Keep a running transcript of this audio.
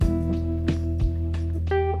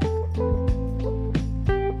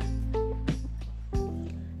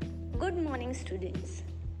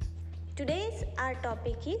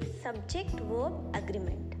topic is subject-verb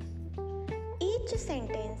agreement. Each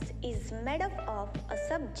sentence is made up of a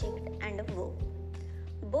subject and a verb.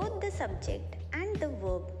 Both the subject and the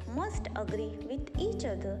verb must agree with each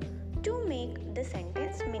other to make the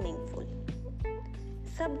sentence meaningful.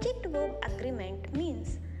 Subject-verb agreement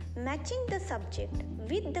means matching the subject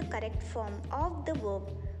with the correct form of the verb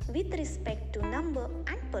with respect to number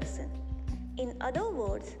and person. In other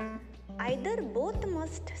words, either both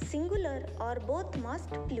must singular or both must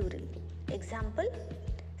plural. Example,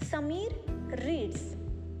 Samir reads.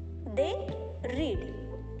 They read.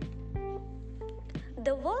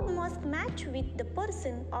 The verb must match with the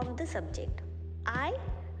person of the subject. I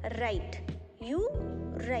write. You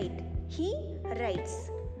write. He writes.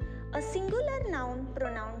 A singular noun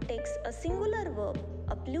pronoun takes a singular verb.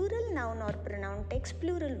 A plural noun or pronoun takes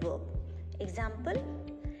plural verb. Example,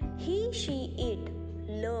 he, she, it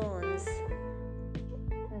learns.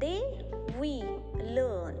 They, we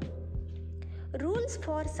learn. Rules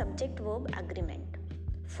for subject-verb agreement.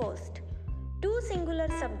 First, two singular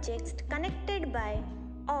subjects connected by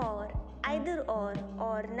or, either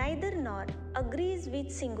or neither nor agrees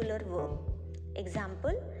with singular verb.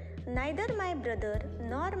 Example, neither my brother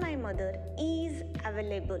nor my mother is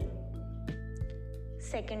available.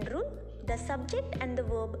 Second rule, the subject and the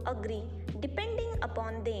verb agree depending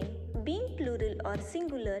upon them being plural or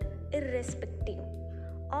singular irrespective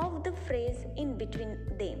of the phrase in between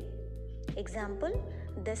them. Example,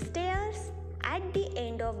 the stairs at the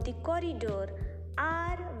end of the corridor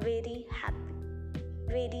are very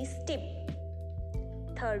steep.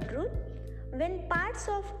 Third rule, when parts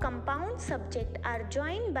of compound subject are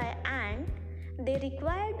joined by and, they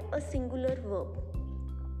required a singular verb.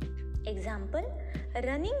 Example,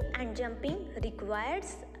 running and jumping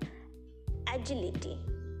requires agility.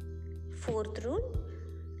 Fourth rule,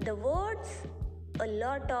 the words a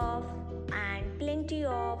lot of and plenty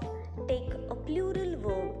of take a plural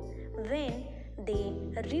verb when they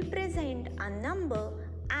represent a number,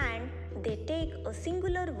 and they take a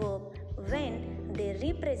singular verb when they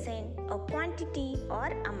represent a quantity or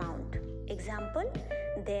amount. Example,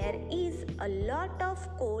 there is a lot of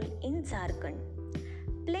coal in Jharkhand.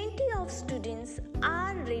 Plenty of students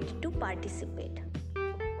are ready to participate.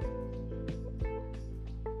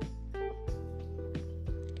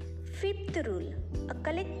 Fifth rule, a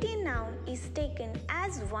collective noun is taken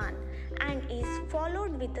as one and is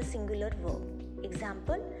followed with a singular verb.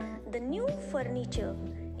 Example, the new furniture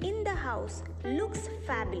in the house looks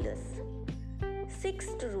fabulous.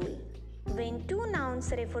 Sixth rule, when two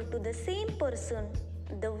nouns refer to the same person,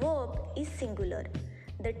 the verb is singular.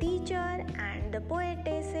 The teacher and the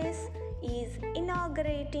poetess is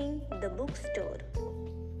inaugurating the bookstore.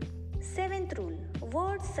 Seventh rule,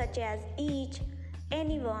 words such as each,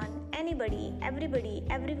 anyone, anybody, everybody,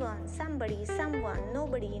 everyone, somebody, someone,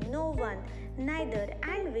 nobody, no one, neither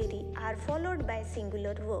and very are followed by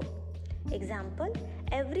singular verb. Example,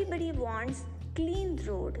 everybody wants clean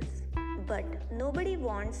roads, but nobody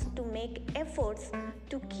wants to make efforts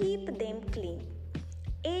to keep them clean.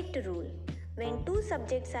 Eighth rule, when two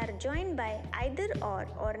subjects are joined by either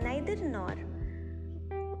or neither nor,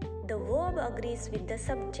 the verb agrees with the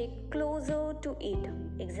subject closer to it.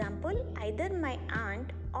 Example, either my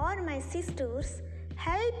aunt or my sisters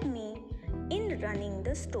help me in running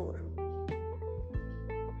the store.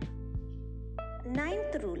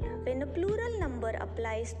 Ninth rule, when a plural number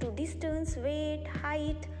applies to distance, weight,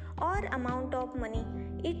 height or amount of money,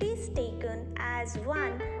 it is taken as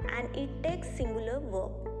one and it takes singular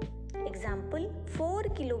verb. Example, 4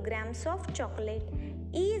 kilograms of chocolate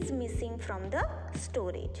is missing from the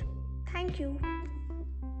storage. Thank you.